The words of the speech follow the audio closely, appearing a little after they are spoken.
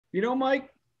Mike,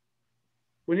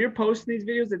 when you're posting these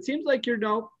videos, it seems like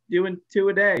you're doing two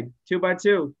a day, two by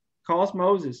two. Call us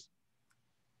Moses.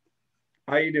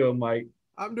 How you doing, Mike?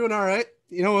 I'm doing all right.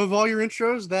 Of all your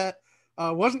intros, that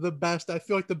wasn't the best. I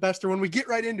feel like the best are when we get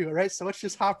right into it, right? So let's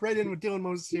just hop right in with Dylan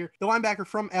Moses here, the linebacker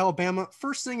from Alabama.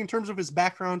 First thing in terms of his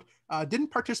background,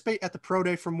 didn't participate at the pro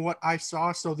day from what I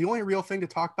saw. So the only real thing to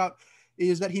talk about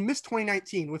is that he missed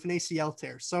 2019 with an ACL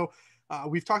tear. So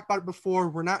we've talked about it before.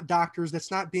 We're not doctors.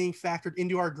 That's not being factored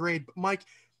into our grade. But Mike,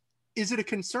 is it a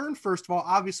concern, first of all,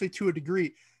 obviously to a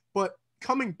degree, but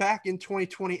coming back in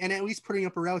 2020 and at least putting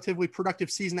up a relatively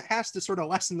productive season, that has to sort of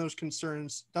lessen those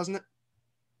concerns, doesn't it?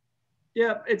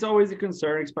 Yeah, it's always a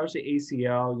concern, especially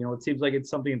ACL. It seems like it's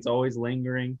something that's always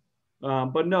lingering.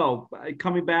 But no,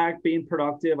 coming back, being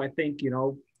productive, I think,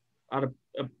 out of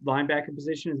a linebacker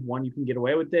position is one you can get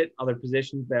away with it. Other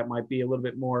positions that might be a little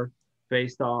bit more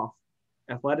based off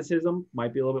athleticism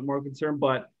might be a little bit more concerned.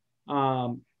 But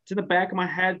to the back of my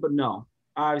head, but no,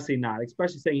 obviously not,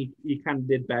 especially saying he kind of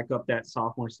did back up that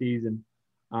sophomore season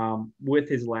with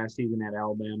his last season at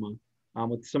Alabama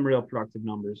with some real productive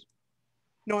numbers.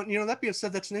 No, that being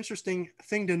said, that's an interesting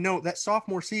thing to note. That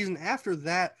sophomore season, after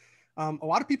that, a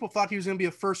lot of people thought he was going to be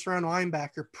a first-round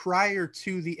linebacker prior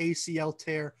to the ACL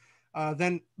tear.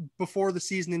 Then before the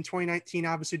season in 2019,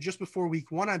 obviously just before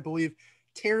week one, I believe,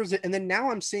 tears it. And then now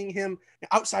I'm seeing him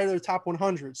outside of the top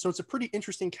 100. So it's a pretty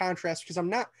interesting contrast because I'm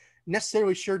not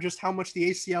necessarily sure just how much the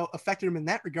ACL affected him in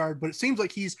that regard, but it seems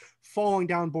like he's falling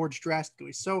down boards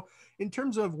drastically. So in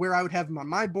terms of where I would have him on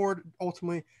my board,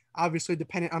 ultimately, obviously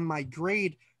dependent on my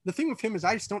grade, the thing with him is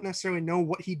I just don't necessarily know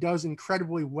what he does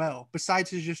incredibly well besides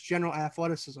his just general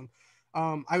athleticism.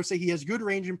 I would say he has good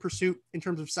range in pursuit in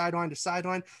terms of sideline to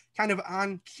sideline, kind of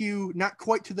on cue, not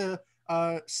quite to the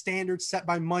standards set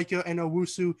by Micah and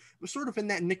Owusu, but sort of in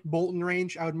that Nick Bolton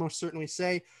range, I would most certainly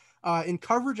say. In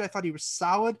coverage, I thought he was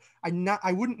solid.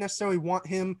 I wouldn't necessarily want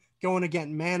him going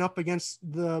again, man up against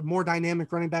the more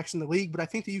dynamic running backs in the league, but I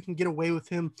think that you can get away with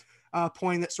him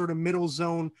playing that sort of middle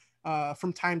zone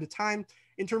from time to time.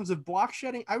 In terms of block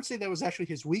shedding, I would say that was actually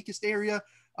his weakest area.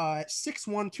 6'1",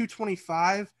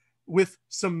 225 with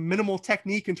some minimal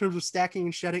technique in terms of stacking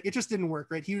and shedding. It just didn't work,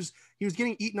 right? He was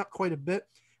getting eaten up quite a bit,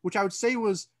 which I would say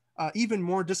was even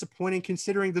more disappointing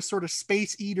considering the sort of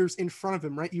space eaters in front of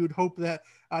him, right? You would hope that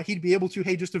he'd be able to,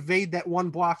 just evade that one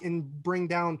block and bring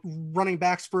down running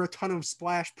backs for a ton of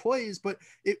splash plays, but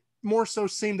it more so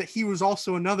seemed that he was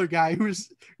also another guy who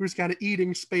was kind of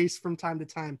eating space from time to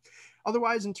time.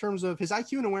 Otherwise, in terms of his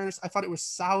IQ and awareness, I thought it was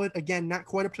solid. Again, not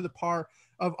quite up to the par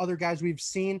of other guys we've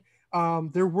seen.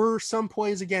 There were some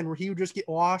plays, again, where he would just get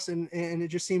lost, and it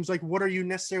just seems like, what are you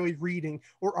necessarily reading?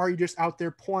 Or are you just out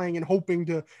there playing and hoping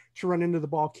to run into the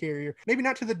ball carrier? Maybe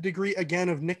not to the degree, again,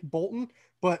 of Nick Bolton,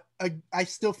 but I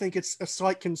still think it's a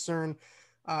slight concern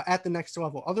at the next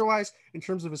level. Otherwise, in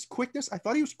terms of his quickness, I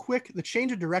thought he was quick. The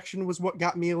change of direction was what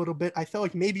got me a little bit. I felt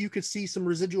like maybe you could see some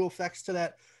residual effects to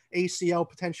that ACL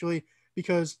potentially,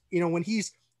 because when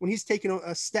he's taking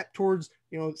a step towards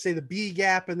say the B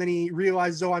gap, and then he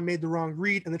realizes, I made the wrong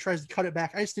read, and then tries to cut it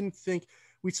back. I just didn't think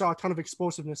we saw a ton of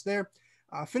explosiveness there.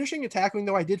 Finishing and tackling,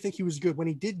 though, I did think he was good. When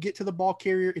he did get to the ball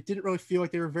carrier, it didn't really feel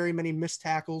like there were very many missed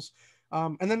tackles.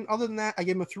 And then other than that, I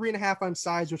gave him a 3.5 on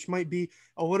size, which might be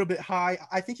a little bit high.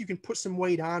 I think you can put some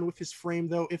weight on with his frame,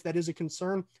 though, if that is a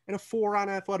concern, and a 4 on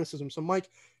athleticism. So Mike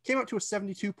came out to a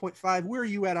 72.5. Where are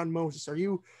you at on Moses? Are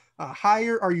you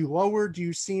higher? Are you lower? Do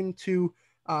you seem to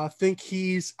think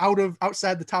he's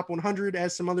outside the top 100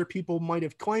 as some other people might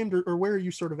have claimed, or where are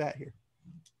you sort of at here?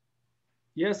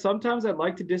 Yeah, sometimes I'd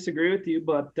like to disagree with you,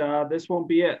 but this won't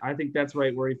be it. I think that's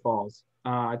right where he falls.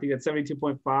 I think that's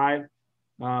 72.5.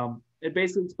 It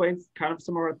basically explains kind of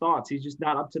some of our thoughts. He's just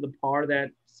not up to the par that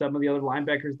some of the other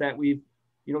linebackers that we've,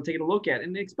 taken a look at.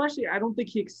 And especially, I don't think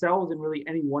he excels in really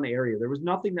any one area. There was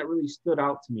nothing that really stood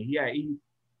out to me. Yeah,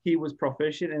 he was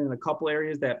proficient in a couple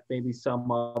areas that maybe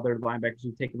some other linebackers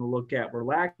who've taken a look at were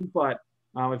lacking. But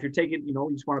if you're taking, you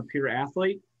just want a pure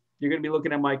athlete, you're going to be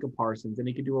looking at Micah Parsons, and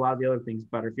he can do a lot of the other things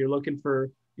better. If you're looking for,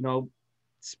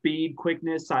 speed,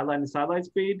 quickness, sideline to sideline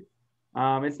speed,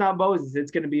 it's not Moses.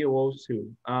 It's going to be Owusu,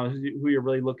 who you're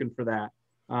really looking for that.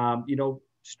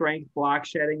 Strength, block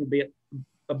shedding,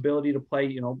 ability to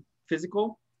play,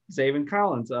 physical. Zaven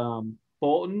Collins,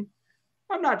 Bolton.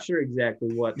 I'm not sure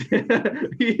exactly what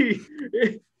they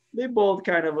both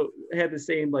kind of had the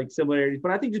same similarities,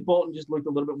 but I think just Bolton just looked a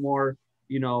little bit more,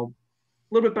 a little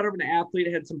bit better of an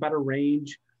athlete, had some better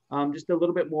range, just a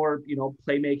little bit more,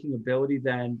 playmaking ability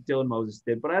than Dylan Moses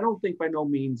did. But I don't think by no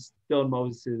means Dylan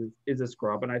Moses is a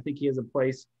scrub, and I think he has a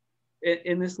place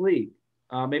in this league.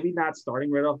 Maybe not starting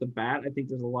right off the bat. I think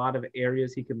there's a lot of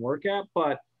areas he can work at,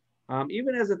 but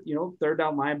even as a third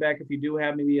down linebacker, if you do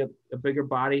have maybe a bigger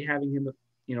body, having him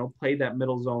play that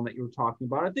middle zone that you were talking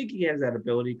about, I think he has that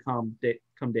ability come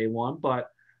day one. But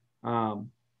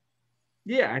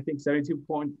yeah, I think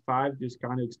 72.5 just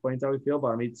kind of explains how we feel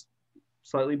about him. It's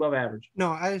slightly above average.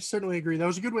 No, I certainly agree. That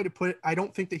was a good way to put it. I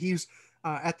don't think that he's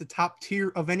at the top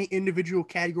tier of any individual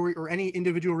category or any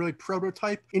individual really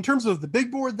prototype. In terms of the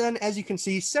big board, then, as you can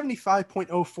see,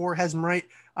 75.04 has him right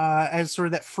as sort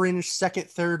of that fringe second,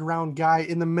 third round guy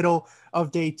in the middle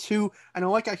of day two. I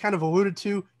know, like I kind of alluded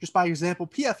to, just by example,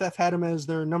 PFF had him as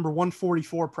their number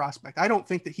 144 prospect. I don't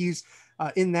think that he's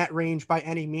in that range by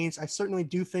any means. I certainly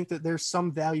do think that there's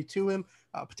some value to him,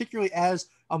 particularly as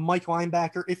a Mike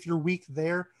linebacker if you're weak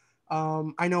there.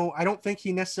 I don't think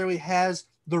he necessarily has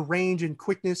the range and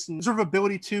quickness and sort of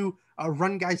ability to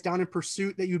run guys down in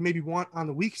pursuit that you'd maybe want on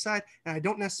the weak side. And I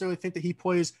don't necessarily think that he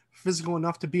plays physical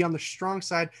enough to be on the strong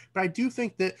side. But I do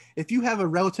think that if you have a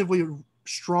relatively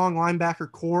strong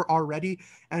linebacker core already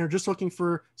and are just looking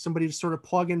for somebody to sort of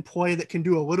plug and play that can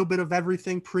do a little bit of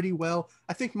everything pretty well,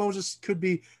 I think Moses could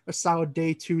be a solid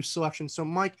day two selection. So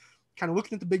Mike, kind of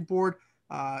looking at the big board,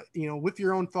 with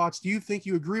your own thoughts, do you think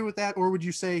you agree with that, or would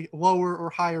you say lower or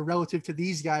higher relative to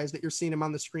these guys that you're seeing him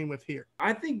on the screen with here?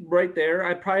 I think right there,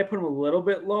 I'd probably put him a little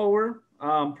bit lower.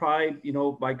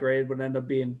 My grade would end up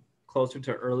being closer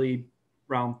to early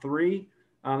round 3.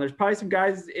 There's probably some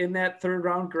guys in that third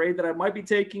round grade that I might be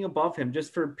taking above him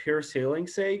just for pure ceiling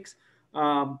sakes.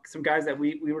 Some guys that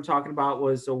we were talking about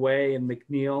was Away and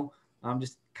McNeil,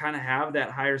 just kind of have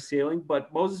that higher ceiling,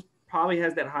 but Moses probably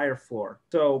has that higher floor.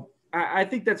 So I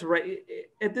think that's right.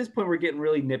 At this point, we're getting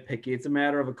really nitpicky. It's a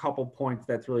matter of a couple points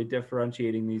that's really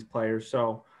differentiating these players.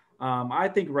 So I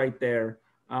think right there.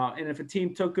 And if a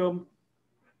team took him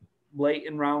late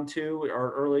in round 2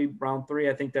 or early round 3,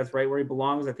 I think that's right where he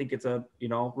belongs. I think it's a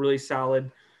really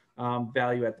solid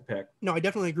value at the pick. No, I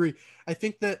definitely agree. I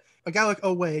think that a guy like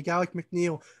Oweh, a guy like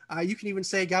McNeil, you can even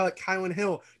say a guy like Kylan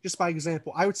Hill, just by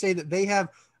example. I would say that they have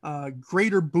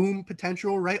greater boom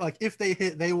potential, right? Like if they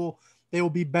hit, they will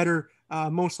be better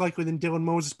most likely than Dylan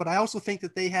Moses. But I also think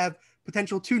that they have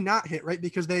potential to not hit, right?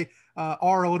 Because they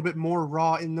are a little bit more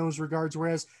raw in those regards,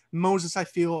 whereas Moses, I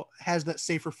feel, has that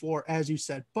safer floor, as you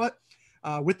said. But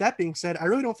with that being said, I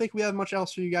really don't think we have much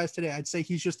else for you guys today. I'd say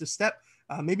he's just a step,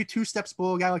 maybe 2 steps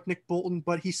below a guy like Nick Bolton,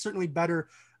 but he's certainly better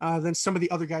than some of the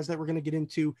other guys that we're going to get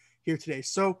into here today.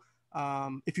 So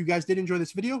if you guys did enjoy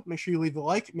this video, make sure you leave a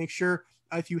like. Make sure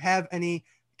if you have any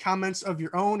comments of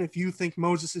your own, if you think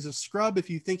Moses is a scrub,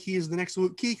 if you think he is the next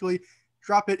Luke Kuechly,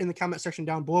 drop it in the comment section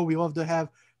down below. We love to have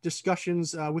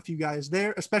discussions with you guys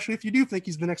there, especially if you do think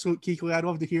he's the next Luke Kuechly. I'd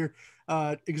love to hear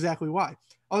exactly why.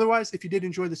 Otherwise, if you did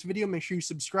enjoy this video, make sure you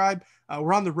subscribe.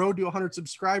 We're on the road to 100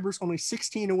 subscribers, only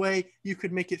 16 away. You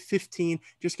could make it 15.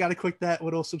 Just got to click that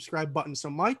little subscribe button. So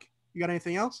Mike, you got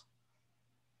anything else?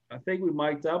 I think we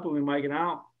mic'd up and we mic'd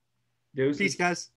out. Deuces. Peace, guys.